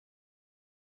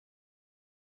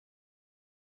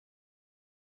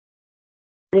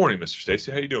Good morning, Mr.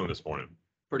 Stacy. How you doing this morning?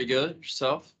 Pretty good.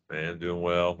 Yourself? Man, doing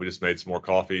well. We just made some more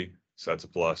coffee, so that's a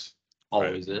plus. Right,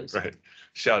 Always is. right.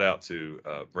 Shout out to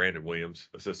Brandon Williams,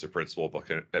 assistant principal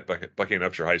at Buckingham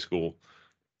Upshur High School.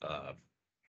 Uh,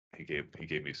 he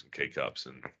gave me some K cups,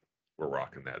 and we're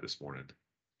rocking that this morning.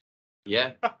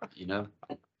 Yeah, you know,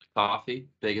 coffee,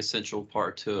 big essential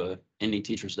part to any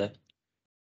teacher's day.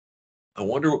 I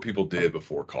wonder what people did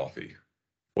before coffee.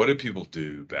 What did people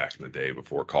do back in the day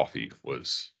before coffee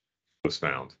was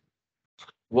found?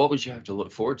 What would you have to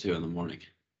look forward to in the morning?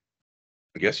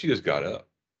 I guess you just got up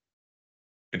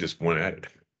and just went at it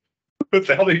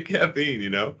without any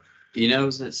caffeine.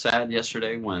 Was it sad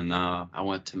yesterday when I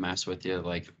went to mass with you?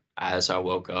 Like, as I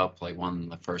woke up, like one of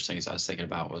the first things I was thinking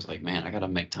about was like, man, I gotta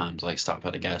make time to like stop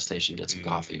at a gas station, get some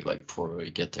coffee, like before we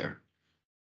get there.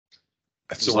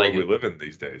 That's It's the world like, we live in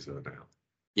these days, though. Now,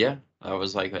 yeah, that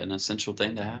was like an essential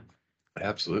thing to have.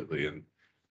 absolutely, and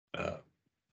uh,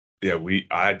 yeah,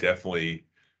 I definitely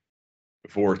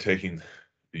before taking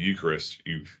the Eucharist,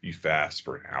 you fast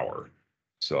for an hour,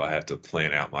 so I have to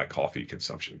plan out my coffee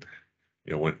consumption.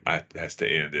 When I has to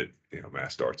end at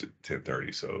mass starts at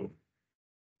 10:30, so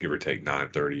give or take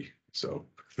 9:30. So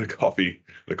the coffee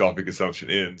consumption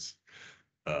ends,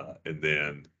 and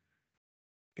then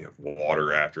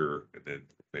water after, and then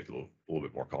maybe a little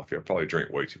bit more coffee. I probably drink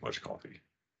way too much coffee.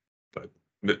 But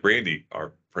Randy,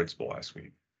 our principal, asked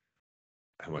me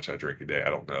how much I drink a day. I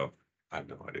don't know. I have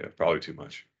no idea. Probably too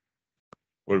much.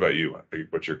 What about you?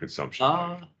 What's your consumption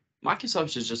Uh, like? my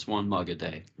consumption is just one mug a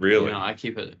day. Really? I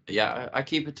keep it. Yeah, I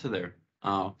keep it to there.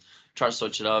 Try to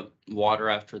switch it up. Water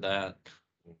after that.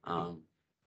 Um,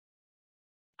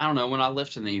 I don't know. When I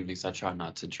lift in the evenings, I try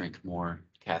not to drink more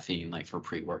caffeine, like for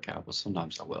pre-workout, but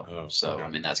sometimes I will. Oh, So,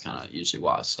 okay. that's kind of usually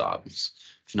why I stop.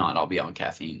 If not, I'll be on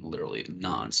caffeine literally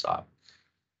nonstop.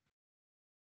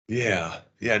 Yeah,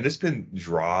 yeah, and it's been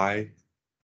dry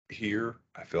here.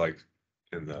 I feel like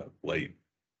in the late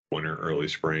winter, early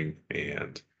spring,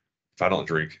 and if I don't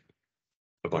drink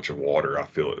a bunch of water, I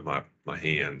feel it in my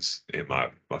hands and my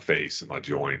face and my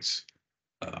joints.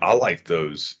 I like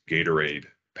those Gatorade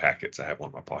packets. I have one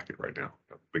in my pocket right now.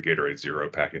 The Gatorade Zero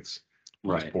packets.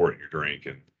 You just Right. pour it in your drink,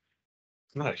 and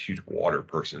I'm not a huge water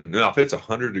person. Now, if it's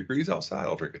 100 degrees outside,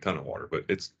 I'll drink a ton of water, but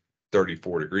it's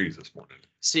 34 degrees this morning.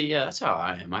 See, yeah, that's how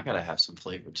I am. I gotta have some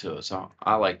flavor to it. So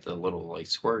I like the little like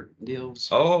squirt deals.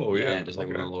 Oh Yeah, yeah, just like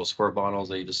one of okay, the little squirt bottles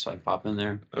that you just like pop in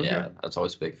there. okay, Yeah, that's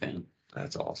always a big fan.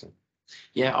 that's awesome.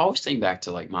 Yeah, I always think back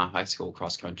to like my high school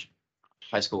cross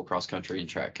country and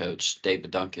track coach,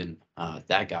 David Duncan.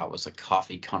 That guy was a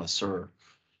coffee connoisseur.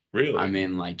 I Really?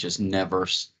 mean, like just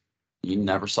you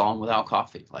never saw him without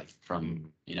coffee. Like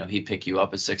from, Mm. he'd pick you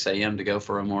up at 6 a.m. to go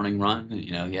for a morning run.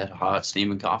 And, he had hot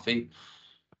steaming coffee.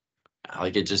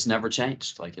 Like it just never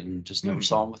changed. Like and just never Hmm.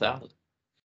 saw him without it.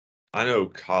 I know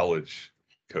college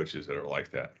coaches that are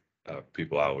like that.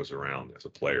 People I was around as a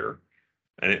player,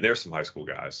 and there's some high school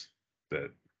guys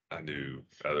that I knew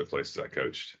other places I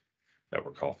coached that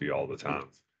were coffee all the time.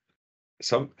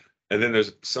 Some, and then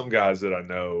there's some guys that I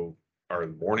know are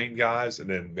morning guys, and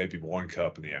then maybe one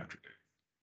cup in the afternoon.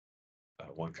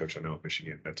 One coach I know in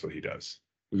Michigan, that's what he does.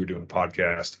 We were doing a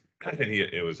podcast, and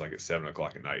it was like at 7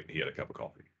 o'clock at night, and he had a cup of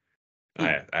coffee. Hmm.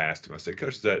 I asked him, I said,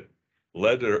 Coach, is that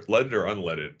leaded or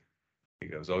unleaded? He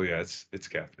goes, oh yeah, it's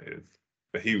caffeinated.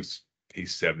 But he's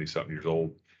 70 something years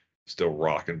old, still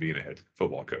rocking being a head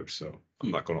football coach. So I'm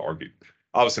Hmm. not going to argue.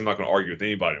 Obviously, I'm not going to argue with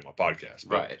anybody on my podcast.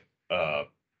 But Right. I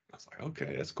was like,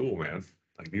 okay, that's cool, man.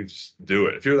 Like you just do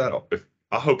it. If you're that, if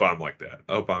I hope I'm like that.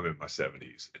 I hope I'm in my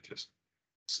 70s and just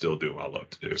still doing what I love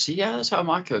to do. See, yeah, that's how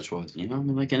my coach was.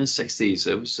 Like in his 60s.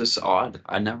 It was just odd.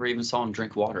 I never even saw him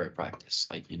drink water at practice.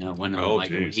 Like, Oh, when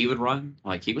geez. he would run,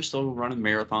 like he was still running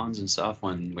marathons and stuff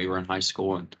when we were in high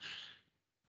school. And,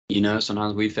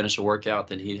 sometimes we'd finish a workout,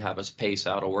 then he'd have us pace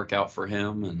out a workout for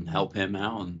him and help him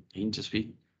out. And he'd just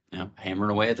be,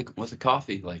 hammering away with the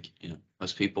coffee. Like,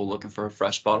 most people looking for a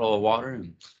fresh bottle of water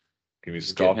and Give me we'll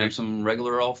some give him coffee. some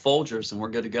regular old Folgers and we're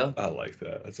good to go. I like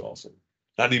that. That's awesome.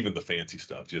 Not even the fancy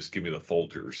stuff. Just give me the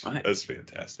Folgers. Right. That's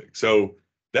fantastic. So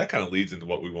that kind of leads into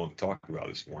what we want to talk about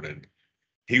this morning.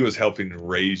 He was helping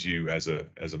raise you as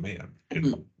a man,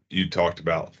 and you talked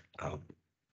about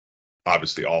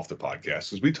obviously off the podcast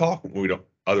because we talk when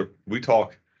we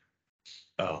talk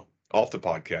off the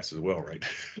podcast as well, right?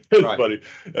 It's Right. funny.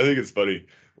 I think it's funny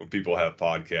when people have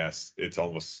podcasts. It's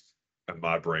almost in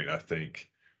my brain. I think,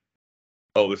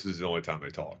 oh, this is the only time they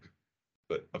talk.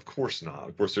 But of course not.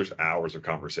 Of course, there's hours of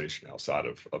conversation outside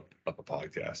of a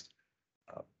podcast.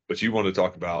 But you want to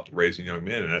talk about raising young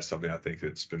men, and that's something I think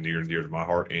that's been near and dear to my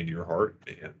heart and your heart.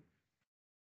 And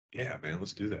yeah, man,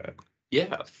 let's do that.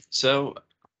 Yeah. So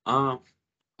Uh,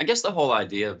 I guess the whole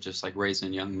idea of just like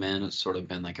raising young men has sort of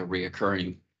been like a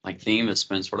reoccurring like theme. It's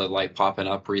been sort of like popping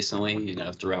up recently,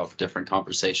 throughout different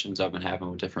conversations I've been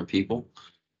having with different people.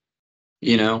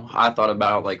 I thought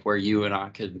about like where you and I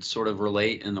could sort of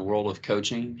relate in the world of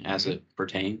coaching as Mhm, it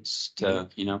pertains mhm.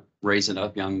 to, raising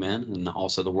up young men and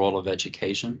also the world of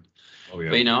education. Oh, yeah.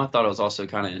 But, I thought it was also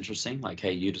kind of interesting. Like,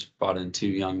 hey, you just brought in two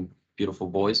young, beautiful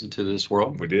boys into this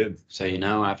world. We did. So,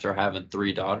 after having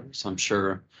three daughters, I'm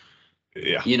sure,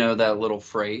 Yeah. that little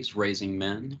phrase, raising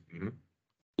men, Mhm,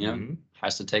 you know, mhm.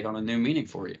 has to take on a new meaning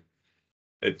for you.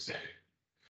 It's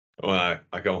when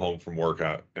I come home from work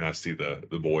and I see the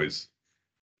boys,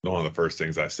 one of the first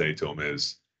things I say to them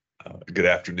is, "Good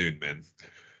afternoon, men."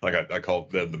 Like I call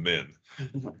them the men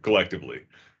collectively,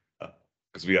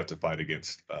 because we have to fight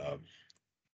against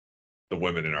the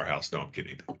women in our house. No, I'm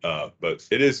kidding. But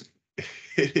it is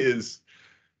it is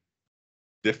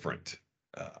different.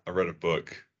 I read a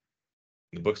book.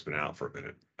 The book's been out for a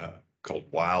minute,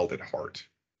 called Wild at Heart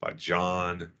by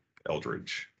John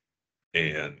Eldridge.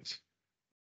 And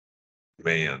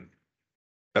man,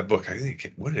 that book, I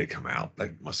think, when did it come out?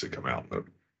 That must have come out in the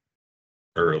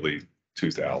early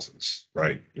 2000s,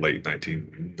 right? Late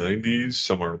 1990s,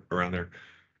 somewhere around there.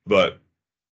 But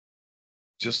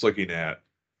just looking at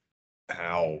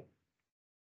how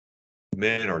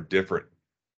men are different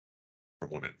from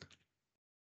women,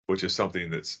 which is something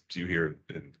that's you hear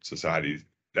in society.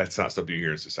 That's not something you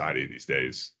hear in society these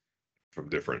days from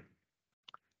different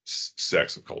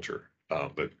sects of culture.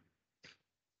 But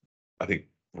I think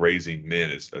raising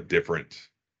men is a different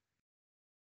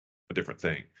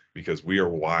thing because we are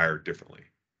wired differently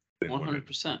than women.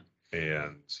 100%.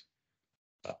 And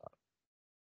uh,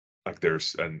 like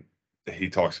and he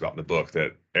talks about in the book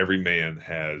that every man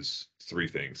has three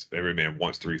things. Every man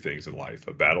wants three things in life: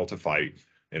 a battle to fight,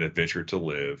 an adventure to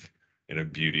live, and a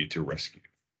beauty to rescue.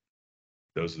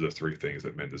 Those are the three things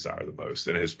that men desire the most.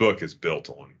 And his book is built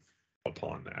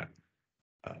upon that.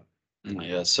 Uh,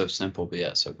 Yeah, it's so simple, but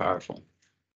yeah, so powerful.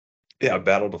 yeah, a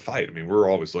battle to fight. I mean, we're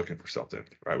always looking for something,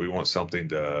 right? We want something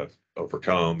to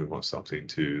overcome. We want something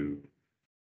to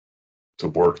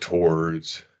work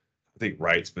towards. I think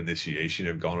rights of initiation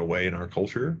have gone away in our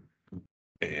culture,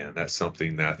 and that's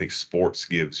something that I think sports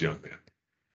gives young men.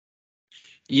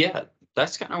 Yeah,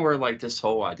 that's kind of where like this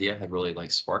whole idea had really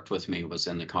like sparked with me was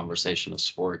in the conversation of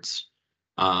sports.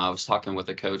 I was talking with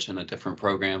a coach in a different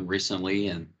program recently,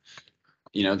 and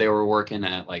they were working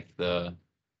at like the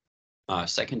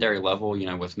secondary level,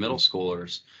 with middle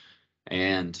schoolers,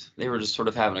 and they were just sort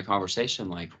of having a conversation.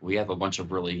 Like, we have a bunch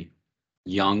of really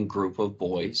young group of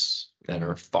boys that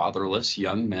are fatherless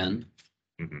young men,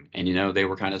 Mm-hmm. and they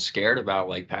were kind of scared about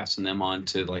like passing them on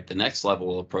to like the next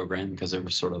level of program because there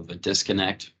was sort of a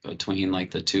disconnect between like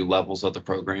the two levels of the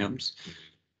programs.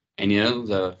 And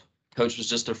the coach was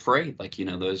just afraid, like,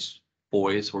 those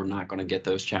boys were not going to get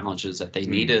those challenges that they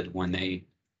Mm-hmm. needed when they,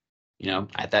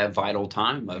 at that vital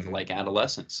time of Mm-hmm. like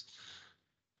adolescence.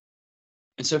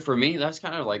 And so for me, that's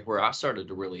kind of like where I started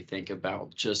to really think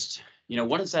about just,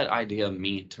 what does that idea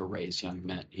mean to raise young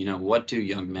men? What do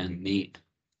young men need?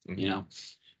 Mm-hmm. You know,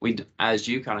 as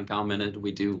you kind of commented,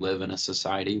 we do live in a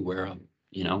society where,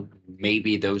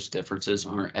 maybe those differences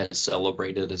aren't as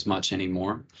celebrated as much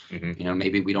anymore. Mm-hmm.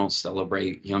 Maybe we don't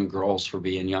celebrate young girls for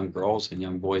being young girls and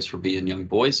young boys for being young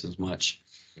boys as much.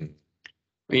 Mm-hmm.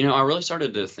 But, I really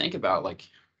started to think about like,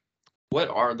 what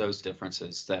are those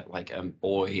differences that like a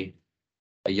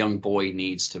young boy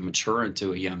needs to mature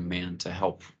into a young man to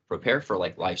help prepare for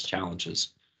like life's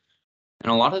challenges?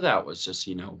 And a lot of that was just,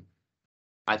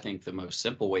 I think the most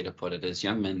simple way to put it is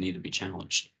young men need to be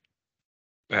challenged.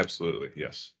 Absolutely.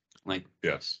 Yes. Like,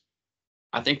 Yes.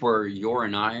 I think where your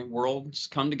and I worlds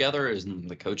come together is in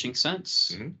the coaching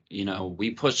sense. Mm-hmm.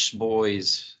 We push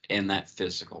boys in that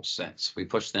physical sense. We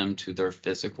push them to their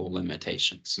physical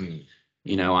limitations.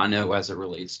 Mm-hmm. I know as it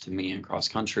relates to me in cross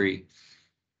country,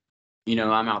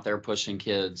 I'm out there pushing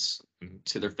kids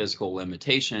to their physical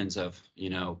limitations of,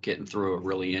 getting through a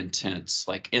really intense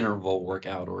like interval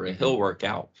workout or a Mm-hmm. hill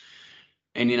workout.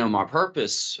 And, my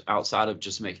purpose outside of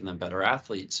just making them better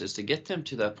athletes is to get them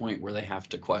to that point where they have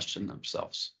to question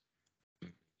themselves.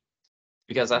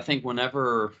 Because I think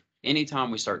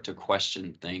anytime we start to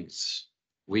question things,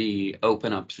 we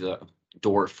open up the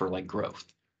door for like growth.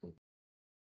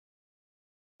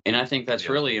 And I think that's Yes.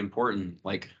 really important.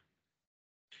 Like,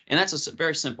 and that's a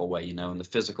very simple way, in the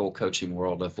physical coaching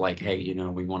world of like, hey,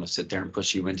 we want to sit there and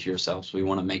push you into yourselves. We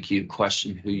want to make you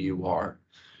question who you are.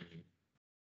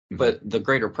 Mm-hmm. But the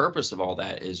greater purpose of all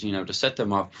that is, to set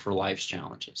them up for life's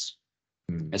challenges.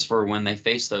 Mm-hmm. It's for when they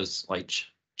face those like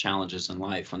challenges in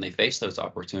life, when they face those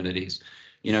opportunities,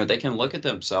 They can look at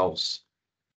themselves,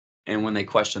 and when they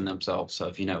question themselves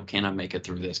of, can I make it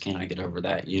through this? Can I get over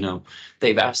that?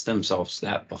 They've asked themselves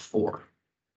that before.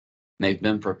 They've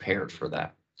been prepared for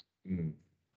that. Mm.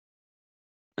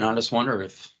 And I just wonder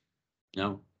if,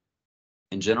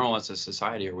 in general, as a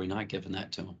society, are we not giving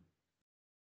that to them?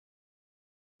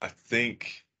 I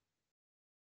think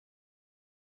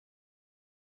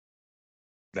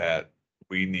that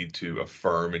we need to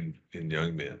affirm in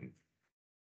young men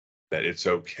that it's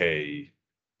okay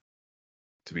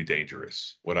to be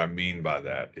dangerous. What I mean by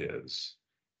that is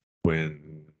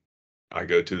when I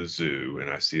go to the zoo and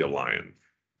I see a lion,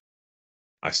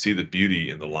 I see the beauty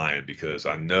in the lion because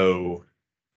I know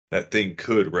that thing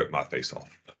could rip my face off.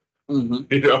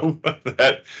 Mm-hmm.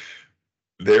 That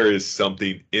there is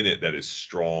something in it that is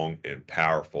strong and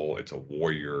powerful. It's a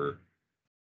warrior.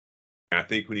 And I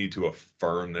think we need to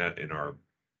affirm that in our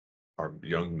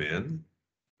young men,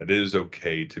 that it is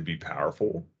okay to be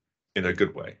powerful in a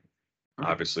good way. Right.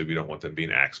 Obviously, we don't want them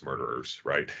being axe murderers,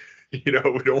 right? We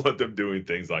don't want them doing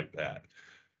things like that.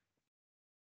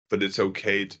 But it's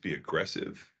okay to be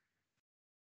aggressive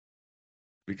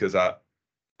because I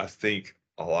think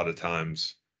a lot of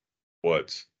times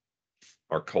what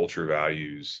our culture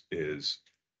values is,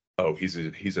 oh, he's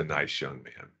a nice young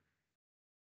man.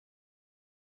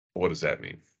 What does that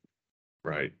mean?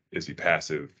 Right? Is he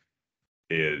passive?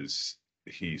 Is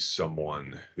he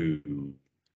someone who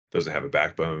doesn't have a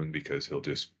backbone because he'll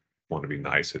just want to be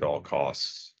nice at all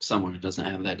costs? Someone who doesn't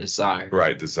have that desire.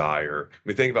 Right, desire. I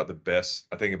mean, I think about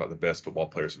the best football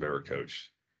players I've ever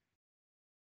coached.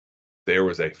 There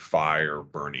was a fire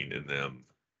burning in them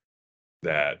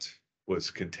that was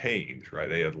contained, right?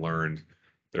 They had learned,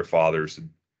 their fathers had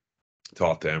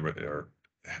taught them,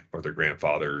 or their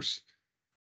grandfathers,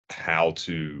 how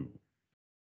to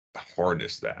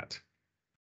harness that.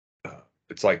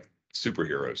 It's like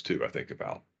superheroes too. I think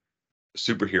about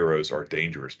superheroes are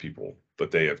dangerous people, but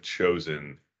they have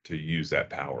chosen to use that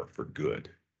power for good.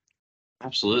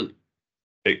 Absolutely.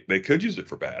 They could use it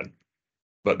for bad,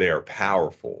 but they are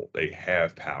powerful. They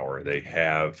have power. They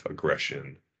have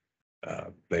aggression.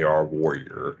 They are a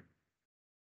warrior.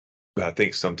 But I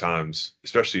think sometimes,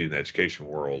 especially in the education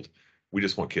world, we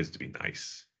just want kids to be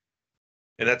nice.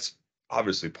 And that's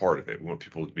obviously part of it. We want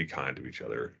people to be kind to each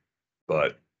other.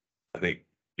 But I think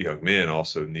young men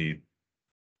also need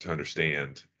to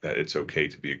understand that it's okay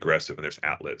to be aggressive and there's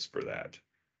outlets for that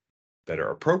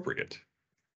are appropriate.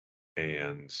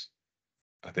 And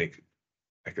I think,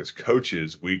 like, as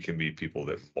coaches, we can be people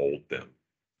that mold them,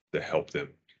 to help them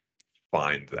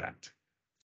find that.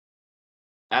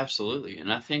 Absolutely.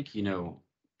 And I think,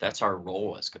 that's our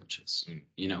role as coaches,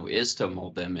 Mm. Is to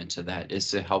mold them into that, is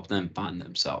to help them find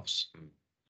themselves. Mm.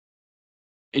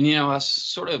 And, I was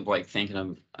sort of like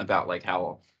thinking about like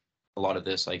how a lot of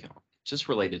this, like just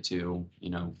related to,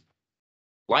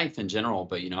 life in general,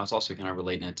 but, I was also kind of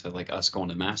relating it to like us going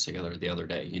to mass together the other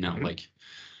day, Mhm. like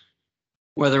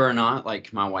whether or not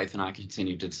like my wife and I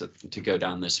continue to go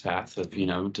down this path of,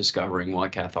 discovering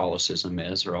what Catholicism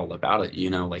is or all about it,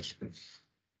 like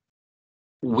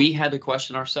we had to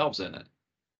question ourselves in it.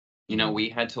 Mm. We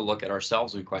had to look at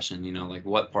ourselves and question, like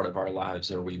what part of our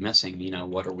lives are we missing?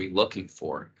 What are we looking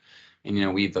for?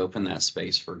 And, we've opened that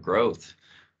space for growth.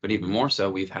 But even more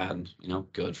so, we've had,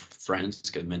 good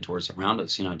friends, good mentors around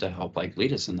us, to help like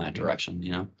lead us in that direction.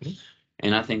 Mhm.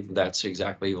 And I think that's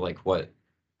exactly like what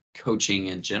coaching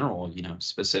in general,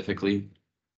 specifically,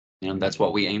 that's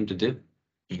what we aim to do,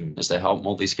 Mhm. is to help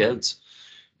mold these kids.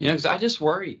 Because I just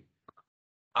worry.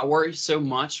 I worry so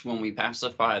much when we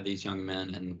pacify these young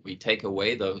men and we take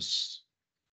away those,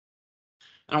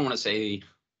 I don't want to say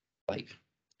like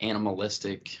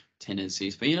animalistic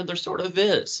tendencies, but there sort of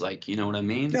is, like, you know what I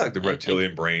mean? Yeah, like the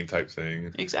reptilian brain type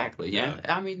thing. Exactly. Yeah.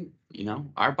 Yeah. I mean,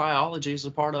 our biology is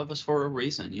a part of us for a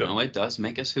reason. Yep. It does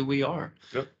make us who we are.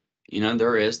 Yep.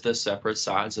 There is the separate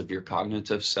sides of your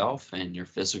cognitive self and your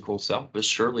physical self, but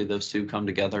surely those two come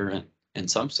together in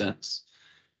some sense.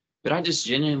 But I just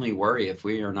genuinely worry if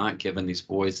we are not giving these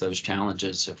boys those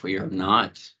challenges, if we are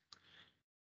not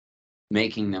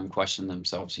making them question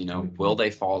themselves, will Mhm. they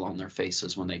fall on their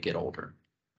faces when they get older?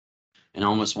 And I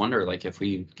almost wonder, like, if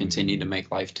we continue to Mm.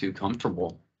 make life too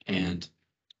comfortable. And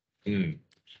Mm.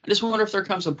 I just wonder if there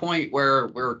comes a point where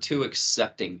we're too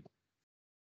accepting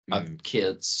of Mm.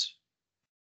 kids.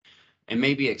 And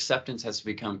maybe acceptance has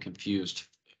become confused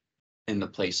in the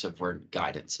place of where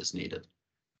guidance is needed.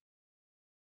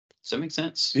 Does that make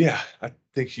sense? Yeah, I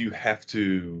think you have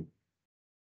to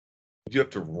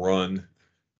run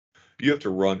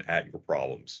at your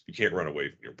problems. You can't run away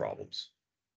from your problems.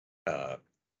 Uh,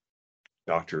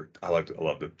 I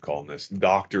love to call him this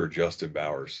Dr. Justin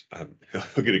Bowers. I'll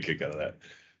get a kick out of that.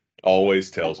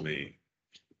 Always tells me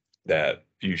that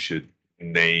you should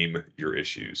name your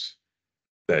issues,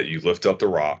 that you lift up the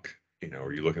rock,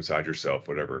 or you look inside yourself,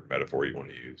 whatever metaphor you want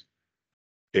to use,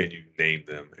 and you name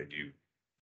them and you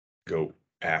go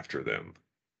after them.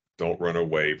 Don't run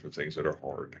away from things that are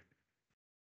hard.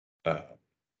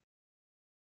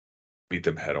 Meet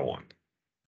them head on.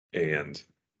 And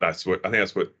I think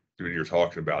that's what you're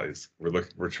talking about is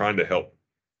we're trying to help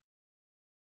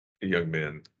young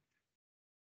men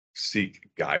seek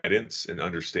guidance and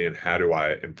understand how do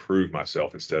I improve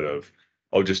myself instead of,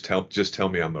 oh, just tell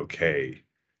me I'm okay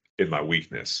in my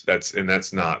weakness.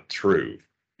 That's not true.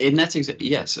 And that's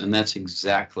yes, and that's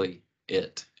exactly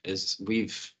it. Is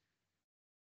we've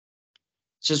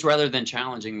just rather than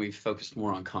challenging, we've focused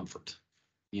more on comfort.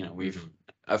 We've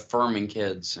affirming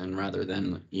kids, and rather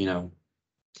than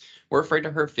we're afraid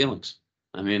to hurt feelings.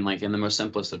 I mean, like in the most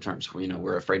simplest of terms,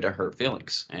 we're afraid to hurt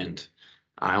feelings, and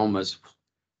I'm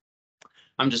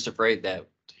just afraid that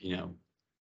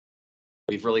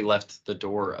we've really left the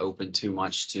door open too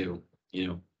much to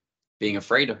being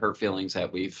afraid to hurt feelings,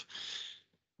 that we've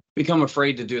become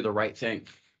afraid to do the right thing.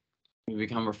 We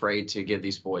become afraid to give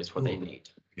these boys what they need.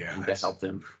 Yeah, and to help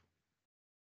them.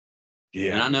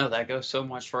 Yeah. And I know that goes so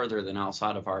much further than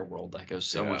outside of our world. That goes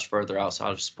so much further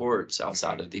outside of sports,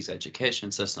 outside of these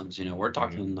education systems. We're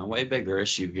talking a way bigger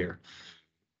issue here.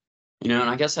 And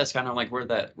I guess that's kind of like where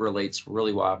that relates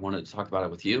really why I wanted to talk about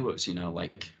it with you was,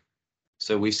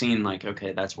 so we've seen like,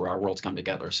 okay, that's where our worlds come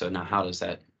together. So now how does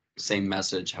that same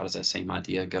message, how does that same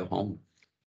idea go home?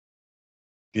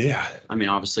 Yeah. I mean,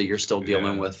 obviously you're still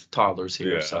dealing with toddlers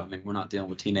here. So I mean, we're not dealing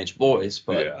with teenage boys,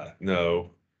 but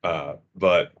no.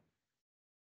 But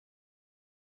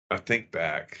I think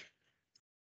back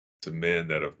to men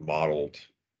that have modeled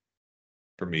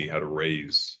for me how to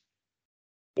raise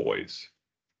boys.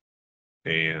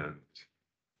 And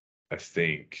I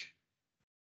think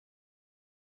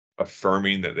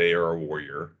affirming that they are a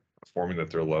warrior, affirming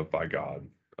that they're loved by God,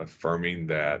 affirming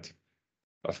their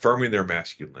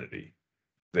masculinity.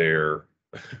 They're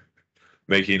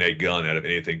making a gun out of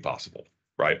anything possible,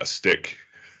 right? A stick,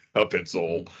 a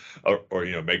pencil, or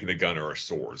making a gun or a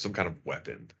sword, some kind of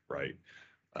weapon, right?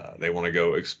 They want to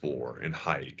go explore and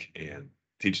hike and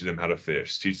teach them how to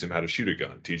fish, teach them how to shoot a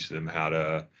gun, teach them how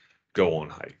to go on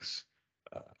hikes,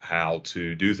 how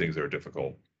to do things that are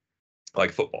difficult,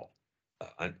 like football.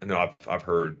 I know I've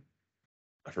heard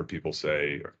people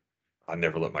say, "I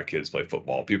never let my kids play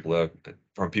football." People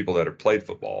that have played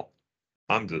football,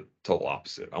 I'm the total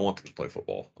opposite. I want them to play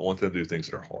football. I want them to do things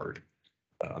that are hard.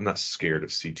 I'm not scared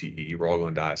of CTE. We're all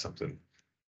going to die of something.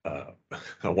 I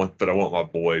want my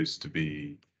boys to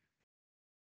be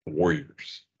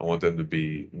warriors. I want them to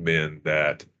be men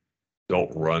that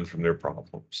don't run from their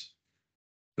problems,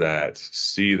 that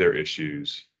see their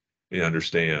issues and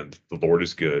understand the Lord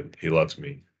is good. He loves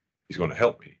me. He's going to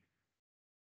help me.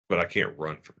 But I can't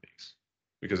run from these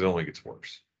because it only gets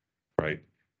worse, right?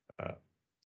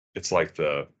 It's like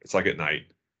at night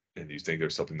and you think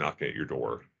there's something knocking at your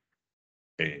door,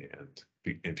 and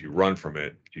if you run from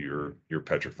it, you're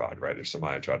petrified, right? There's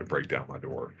somebody trying to break down my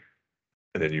door,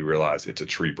 and then you realize it's a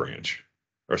tree branch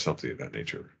or something of that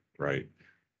nature, right?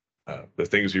 The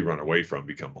things we run away from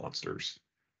become monsters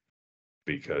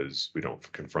because we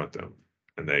don't confront them,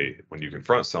 and when you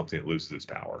confront something, it loses its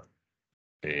power.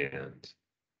 And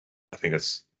I think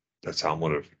that's how I'm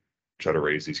going to try to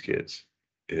raise these kids,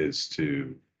 is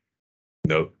to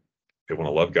know they want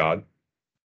to love God,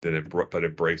 but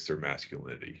embrace their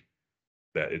masculinity,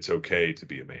 that it's okay to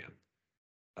be a man.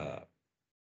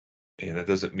 And that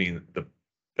doesn't mean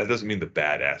the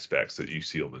bad aspects that you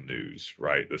see on the news,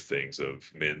 right? The things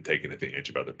of men taking advantage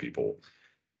of other people.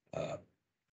 But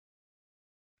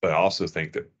I also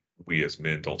think that we as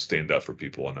men don't stand up for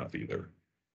people enough either.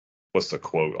 What's the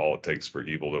quote? All it takes for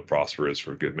evil to prosper is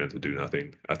for good men to do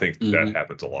nothing. I think that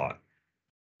happens a lot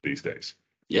these days.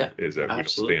 Yeah. Is that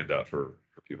absolutely. We don't stand up for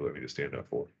people that we need to stand up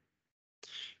for.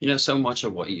 So much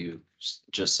of what you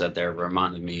just said there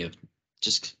reminded me of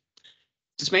just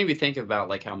made me think about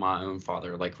like how my own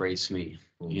father like raised me,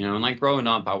 and like growing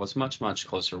up, I was much, much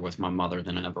closer with my mother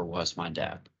than I ever was my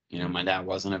dad. My dad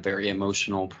wasn't a very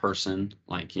emotional person.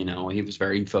 Like, he was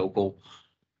very vocal.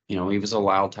 He was a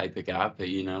loud type of guy, but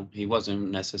he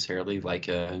wasn't necessarily like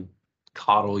a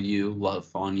coddle you, love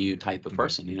on you type of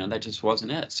person. That just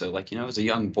wasn't it. So like, as a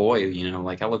young boy,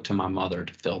 like I looked to my mother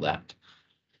to fill that.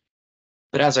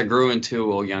 But as I grew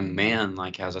into a young man,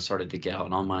 like as I started to get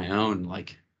out on my own,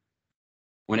 like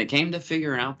when it came to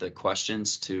figuring out the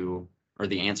questions to, or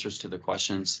the answers to the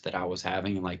questions that I was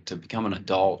having, and like to become an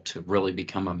adult, to really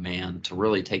become a man, to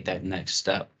really take that next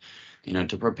step,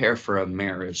 to prepare for a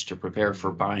marriage, to prepare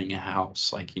for buying a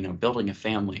house, like, building a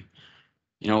family.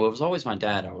 It was always my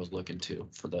dad I was looking to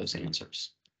for those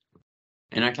answers.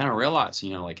 And I kind of realized,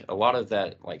 like a lot of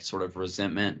that, like sort of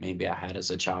resentment maybe I had as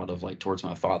a child of like towards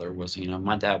my father was,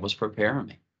 my dad was preparing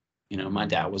me. My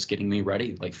dad was getting me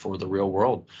ready like for the real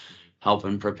world,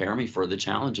 helping prepare me for the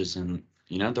challenges. And,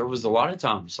 there was a lot of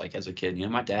times like as a kid,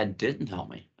 my dad didn't help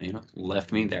me,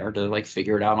 left me there to like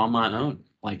figure it out on my own,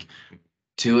 like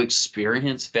to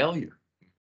experience failure.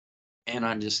 And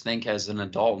I just think as an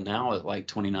adult now at like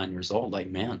 29 years old, like,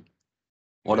 man,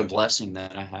 what a Yeah. blessing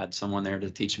that I had someone there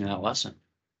to teach me that lesson.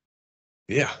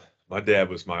 Yeah. My dad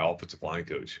was my offensive line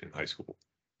coach in high school.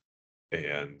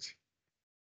 And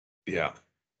yeah,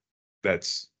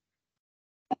 that's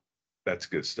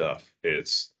good stuff.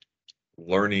 It's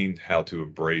learning how to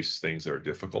embrace things that are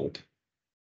difficult.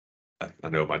 I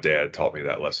know my dad taught me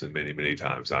that lesson many, many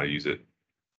times. I use it,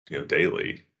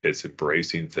 daily. It's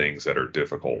embracing things that are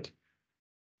difficult.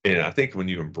 And I think when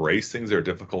you embrace things that are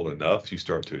difficult enough, you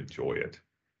start to enjoy it.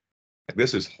 Like,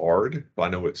 this is hard, but I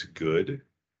know it's good.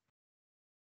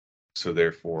 So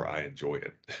therefore I enjoy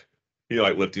it.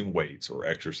 Like lifting weights or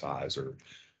exercise or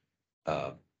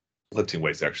uh, lifting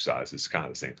weights, exercise is kind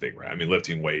of the same thing, right? I mean,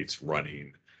 lifting weights,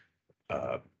 running,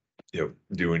 uh,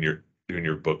 doing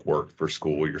your book work for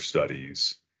school, your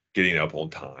studies, getting up on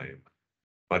time.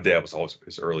 My dad was always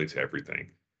as early to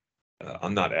everything.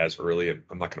 I'm not as early.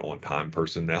 I'm like an on time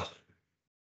person now,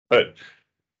 but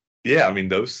yeah, I mean,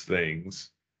 those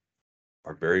things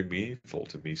are very meaningful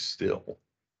to me still.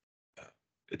 Uh,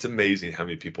 It's amazing how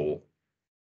many people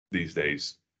these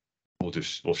days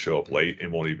will show up late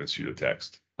and won't even shoot a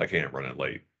text. Like, hey, I'm running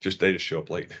late. They just show up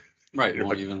late. Right. You're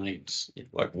Won't like, even like, just- yeah.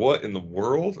 like what in the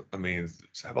world? I mean,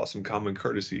 how about some common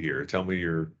courtesy here? Tell me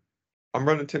I'm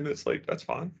running 10 minutes late. That's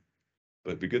fine.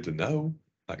 But it'd be good to know.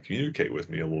 Like, communicate with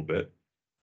me a little bit.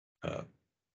 Uh,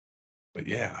 but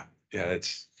yeah,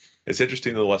 it's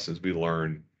interesting the lessons we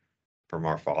learn from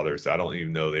our fathers. I don't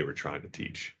even know they were trying to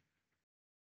teach.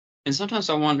 And sometimes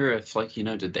I wonder if like,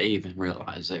 did they even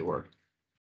realize they were,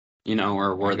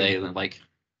 or were they like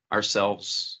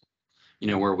ourselves,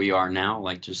 where we are now,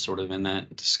 like just sort of in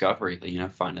that discovery,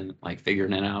 finding like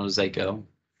figuring it out as they go.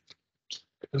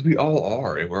 Because we all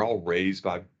are, and we're all raised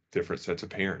by different sets of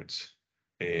parents.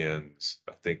 And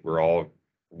I think we're all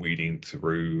weeding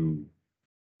through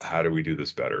how do we do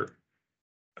this better?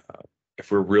 Uh, if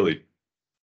we're really,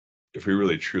 if we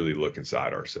really truly look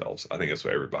inside ourselves, I think that's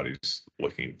what everybody's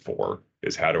looking for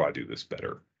is how do I do this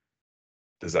better?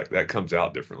 Does that comes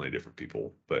out differently to different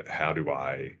people, but how do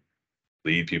I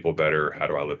lead people better? How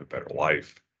do I live a better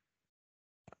life?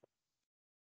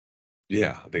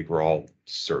 Yeah, I think we're all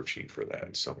searching for that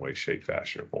in some way, shape,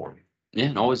 fashion, or form. Yeah.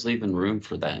 And always leaving room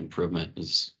for that improvement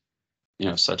is,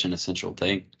 such an essential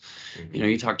thing. Mhm.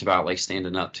 You talked about like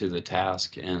standing up to the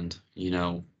task, and,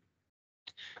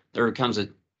 there comes a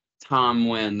time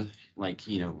when like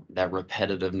that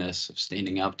repetitiveness of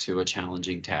standing up to a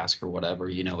challenging task or whatever,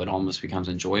 it almost becomes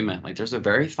enjoyment. Like there's a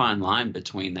very fine line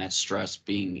between that stress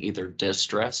being either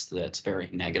distress that's very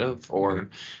negative, or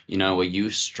a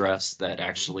eustress that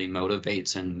actually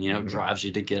motivates and drives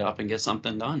you to get up and get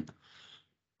something done.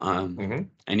 Mhm.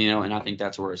 And and I think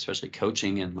that's where especially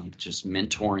coaching and like just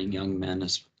mentoring young men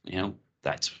is,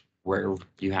 that's where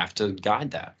you have to guide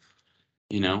that,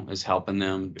 is helping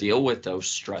them deal with those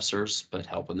stressors, but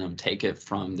helping them take it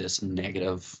from this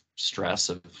negative stress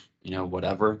of,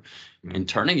 whatever, Mhm. and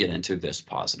turning it into this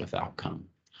positive outcome.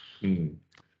 Mhm.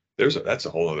 That's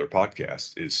a whole other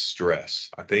podcast is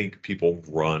stress. I think people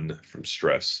run from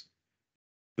stress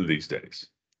these days.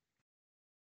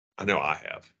 I know I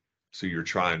have. So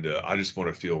I just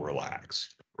want to feel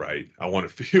relaxed, right? I want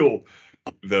to feel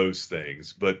those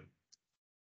things. But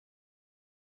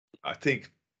I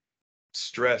think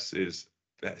stress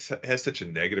has such a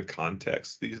negative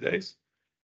context these days,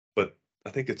 but I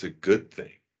think it's a good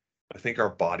thing. I think our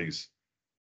bodies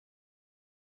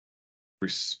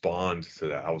respond to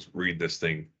that. I was reading this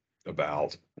thing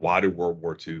about why do World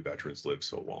War II veterans live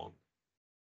so long?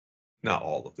 Not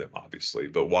all of them, obviously,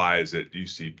 but why is it you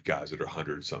see guys that are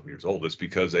 100 some years old? It's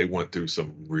because they went through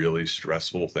some really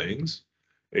stressful things,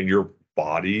 and your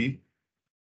body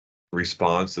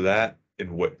responds to that in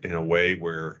a way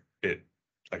where it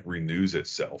like renews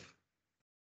itself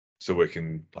so it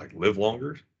can like live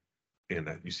longer. And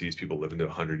that you see these people living to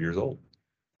 100 years old.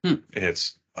 Hmm. And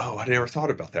it's, oh, I never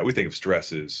thought about that. We think of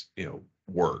stress as,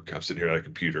 work. I'm sitting here at a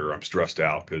computer. I'm stressed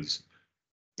out because,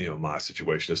 my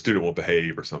situation, a student won't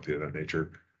behave or something of that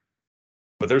nature.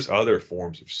 But there's other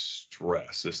forms of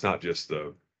stress. It's not just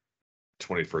the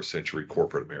 21st century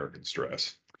corporate American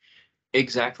stress.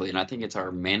 Exactly. And I think it's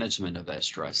our management of that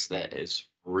stress that is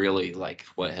really like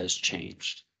what has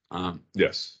changed.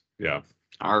 Yes. Yeah.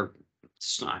 Our,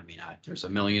 I mean, there's a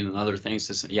million other things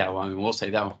to say. Yeah, well, I mean, we'll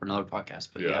say that one for another podcast.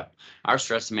 But Yeah. yeah, our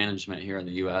stress management here in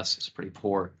the U.S. is pretty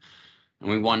poor. And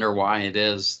we wonder why it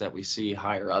is that we see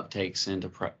higher uptakes in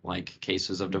like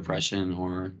cases of depression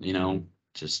or, you know,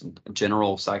 just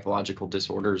general psychological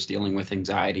disorders dealing with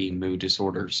anxiety, mood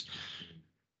disorders.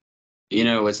 You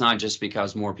know, it's not just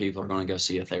because more people are going to go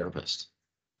see a therapist.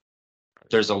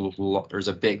 There's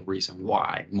a big reason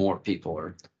why more people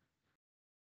are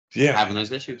Yeah. having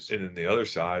those issues. And then the other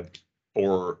side,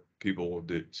 or people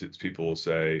will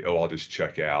say, "Oh, I'll just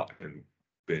check out and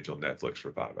binge on Netflix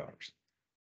for 5 hours."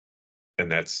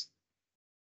 And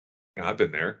I've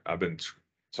been there.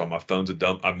 So my phone's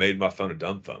I made my phone a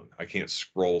dumb phone. I can't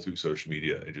scroll through social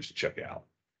media and just check out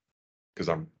because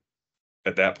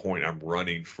at that point, I'm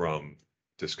running from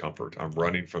discomfort. I'm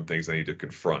running from things I need to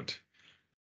confront.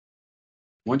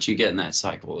 Once you get in that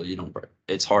cycle, you don't break.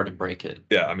 It's hard to break it.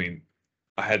 Yeah, I mean,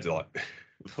 I had to like,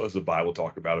 what does the Bible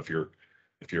talk about? If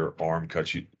your arm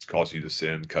causes you to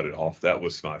sin, cut it off. That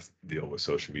was my deal with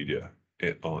social media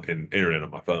and internet on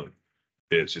my phone.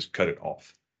 It's just cut it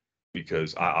off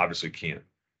because I obviously can't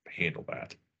handle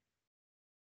that.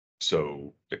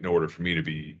 So in order for me to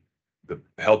be the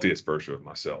healthiest version of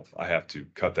myself, I have to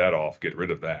cut that off, get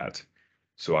rid of that,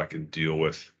 so I can deal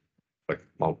with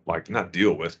like not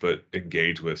deal with, but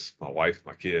engage with my wife,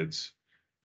 my kids,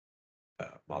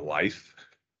 my life,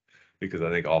 because I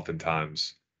think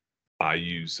oftentimes I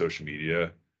use social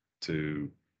media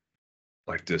to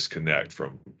like disconnect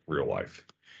from real life.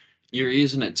 You're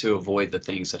using it to avoid the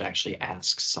things that actually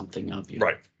ask something of you.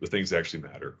 Right. The things that actually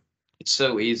matter. It's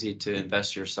so easy to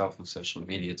invest yourself in social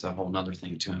media. It's a whole nother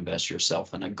thing to invest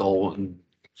yourself in a goal and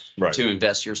Right. to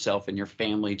invest yourself in your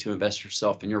family, to invest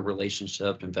yourself in your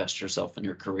relationship, invest yourself in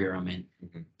your career. I mean,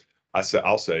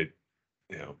 I'll say,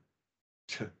 you know,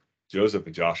 Joseph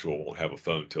and Joshua won't have a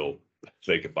phone till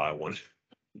they can buy one.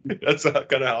 That's kind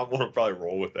of how I'm going to probably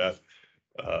roll with that.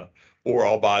 Or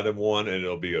I'll buy them one and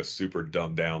it'll be a super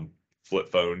dumbed down flip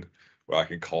phone where I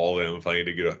can call them if I need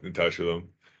to get in touch with them.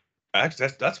 Actually,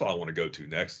 that's what I want to go to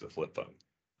next, the flip phone.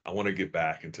 I want to get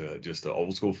back into just the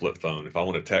old school flip phone. If I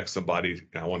want to text somebody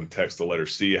and I want to text the letter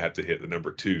C, I have to hit the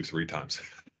number 2 3 times.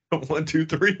 1, 2,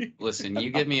 3. Listen,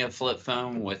 you give me a flip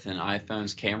phone with an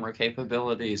iPhone's camera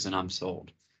capabilities and I'm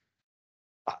sold.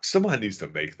 Somebody needs to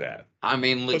make that. I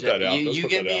mean, Put that legit, out. you, Let's you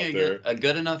put give that me out there. a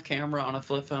good enough camera on a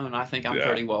flip phone, I think I'm Yeah.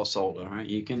 pretty well sold. All right.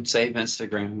 You can save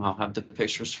Instagram. I'll have the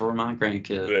pictures for my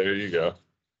grandkid. There you go.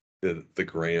 The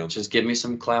gram. Just give me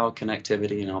some cloud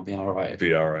connectivity and I'll be all right.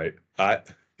 Be all right. I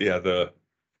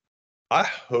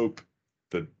hope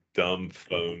the dumb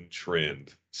phone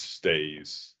trend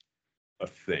stays a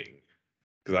thing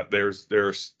because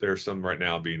there's some right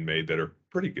now being made that are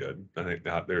pretty good. I think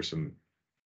that there's some,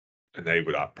 and they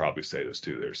would probably say this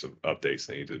too. There's some updates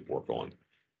they need to work on,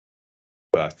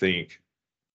 but I think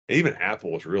even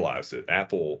Apple has realized that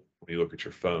Apple, when you look at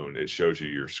your phone, it shows you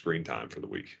your screen time for the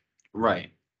week.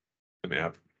 Right. I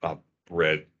mean, I've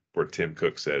read where Tim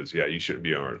Cook says, yeah, you shouldn't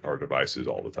be on our devices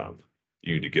all the time.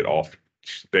 You need to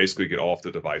basically get off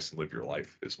the device and live your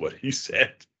life, is what he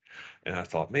said. And I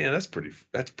thought, man, that's pretty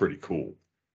cool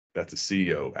that the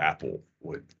CEO of Apple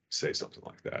would say something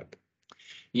like that.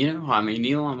 You know, I mean,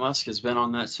 Elon Musk has been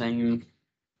on that same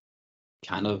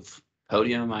kind of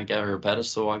podium, I guess, or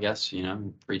pedestal, I guess, you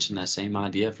know, preaching that same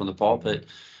idea from the pulpit.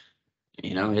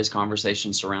 You know, his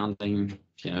conversation surrounding,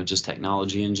 you know, just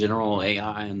technology in general,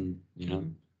 AI, and, you know,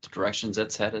 the directions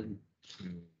it's headed.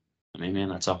 I mean, man,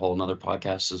 that's a whole nother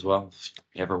podcast as well. If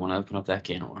you ever want to open up that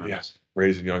can of worms. Yes.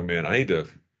 Raising young men. I need to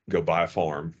go buy a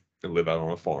farm and live out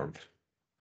on a farm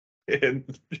and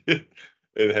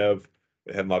have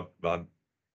my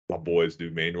boys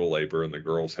do manual labor and the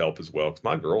girls help as well. Because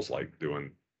my girls like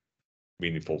doing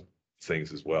meaningful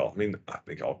things as well. I mean, I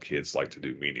think all kids like to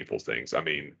do meaningful things. I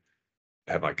mean,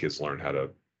 have my kids learn how to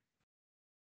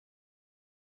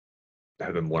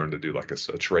have them learn to do like a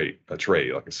trade,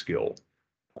 like a skill,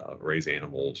 raise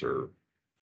animals or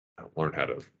learn how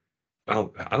to. I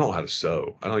don't know how to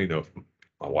sew. I don't even know if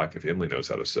my wife, if Emily knows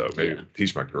how to sew. Maybe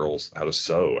teach my girls how to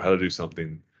sew, how to do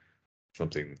something like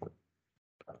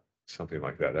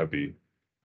that. That'd be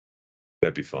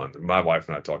fun. My wife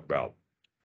and I talk about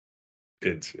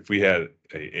it. If we had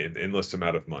an endless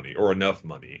amount of money or enough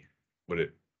money,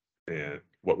 and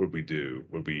what would we do?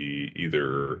 Would we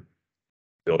either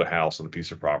build a house on a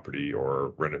piece of property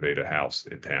or renovate a house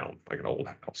in town, like an old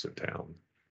house in town?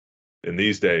 And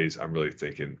these days, I'm really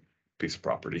thinking piece of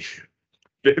property.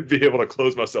 Be able to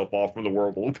close myself off from the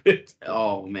world a little bit.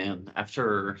 Oh man,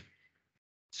 after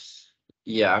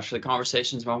the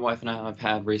conversations my wife and I have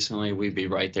had recently, we'd be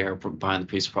right there buying the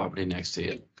piece of property next to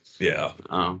you. Yeah.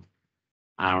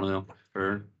 I don't know,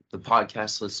 for the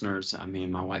podcast listeners, I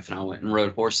mean, my wife and I went and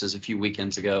rode horses a few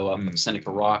weekends ago up at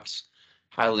Seneca Rocks.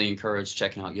 Highly encourage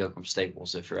checking out Yoakum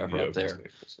Staples if you're ever up there.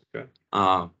 Okay.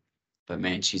 But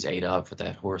man, she's ate up with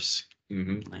that horse.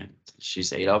 Mm-hmm. Man,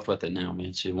 she's ate up with it now,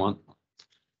 man. She wants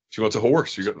a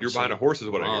horse. You're buying a horse is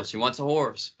what I hear. she wants a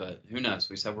horse, but who knows?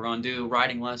 We said we're gonna do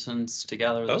riding lessons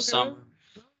together this summer.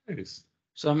 Nice.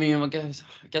 So I mean, I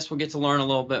guess we'll get to learn a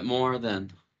little bit more then.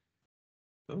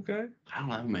 Okay. I don't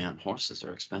know, man. Horses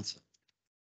are expensive.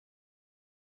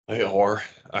 They are.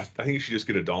 I think you should just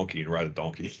get a donkey and ride a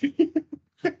donkey.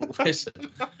 Listen,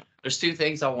 there's two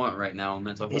things I want right now. I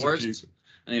need a Those are horse. cheap.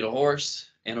 I need a horse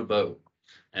and a boat,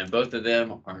 and both of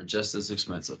them are just as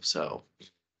expensive. So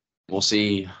we'll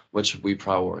see which we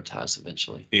prioritize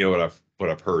eventually. You know what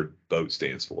I've heard boat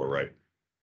stands for, right?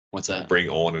 What's that? Bring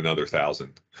on another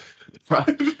 1,000.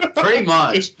 Pretty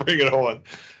much. Just bring it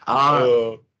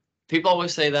on. People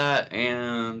always say that,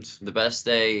 and the best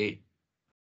day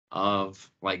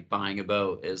of like buying a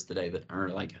boat is the day that, or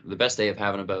like the best day of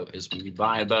having a boat is when you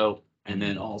buy a boat, and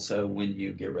then also when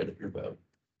you get rid of your boat.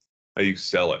 Oh, you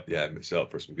sell it. Yeah, sell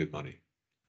it for some good money.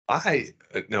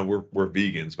 Now we're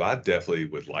vegans, but I definitely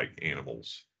would like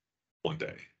animals one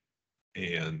day.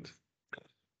 And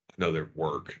I know their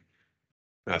work.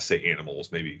 And I say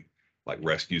animals, maybe like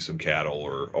rescue some cattle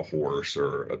or a horse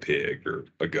or a pig or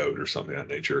a goat or something of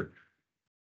that nature.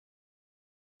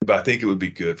 But I think it would be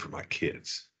good for my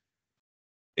kids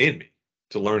and me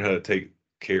to learn how to take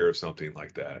care of something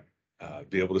like that.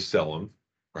 Be able to sell them,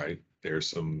 right? There's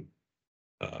some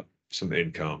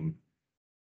income.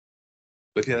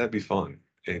 But yeah, that'd be fun.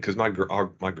 And because my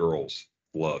girls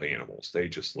love animals, they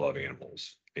just love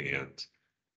animals, and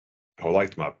I would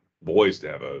like my boys to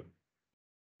have a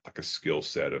skill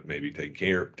set of maybe taking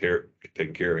care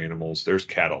of animals. There's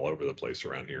cattle all over the place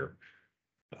around here.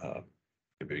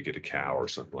 Maybe get a cow or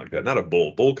something like that. Not a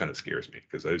bull. Bull kind of scares me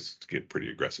because those get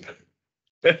pretty aggressive.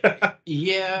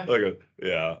 Yeah.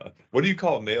 What do you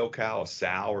call a male cow? A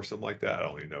sow or something like that? I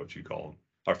don't even know what you call them.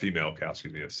 Or female cow,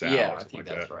 excuse me, a sow. Yeah, or I something think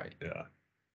like that's that. right.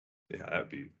 Yeah,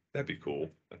 that'd be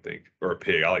cool, I think. Or a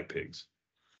pig. I like pigs.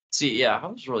 See, yeah, I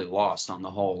was really lost on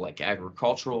the whole like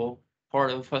agricultural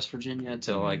part of West Virginia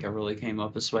until like I really came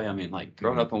up this way. I mean, like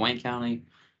growing up in Wayne County,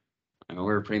 I mean,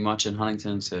 we were pretty much in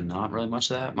Huntington, so not really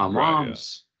much of that. My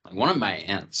mom's like one of my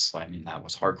aunts, I mean, that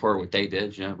was hardcore what they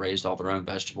did, you know, raised all their own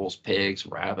vegetables, pigs,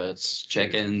 rabbits,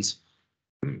 chickens.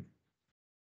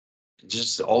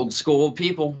 Just old school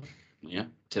people, you know,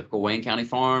 typical Wayne County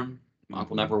farm. My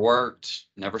uncle never worked,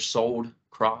 never sold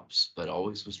crops, but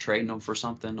always was trading them for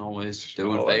something, always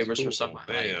doing favors for something.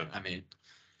 Man. I mean,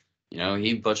 you know,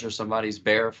 he butchered somebody's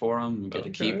bear for him and get to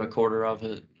keep a quarter of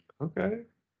it. Okay.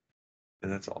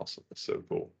 And that's awesome. That's so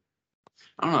cool.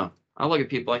 I don't know. I look at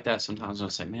people like that sometimes and I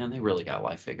say, man, they really got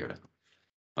life figured out.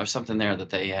 There's something there that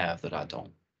they have that I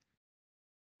don't.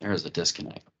 There is a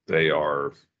disconnect. They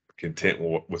are content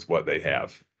with what they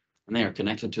have. And they are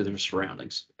connected to their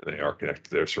surroundings. And they are connected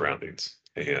to their surroundings.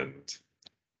 And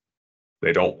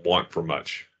they don't want for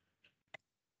much.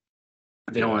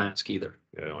 They don't ask either.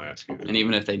 They don't ask either. And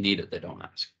even if they need it, they don't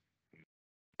ask.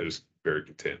 They're just very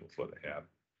content with what they have.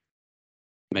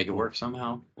 Make it work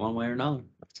somehow, one way or another.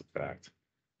 That's a fact.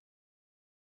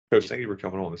 Coach, thank you for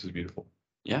coming on. This is beautiful.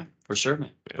 Yeah, for sure, man.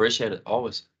 Yeah. Appreciate it.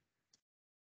 Always.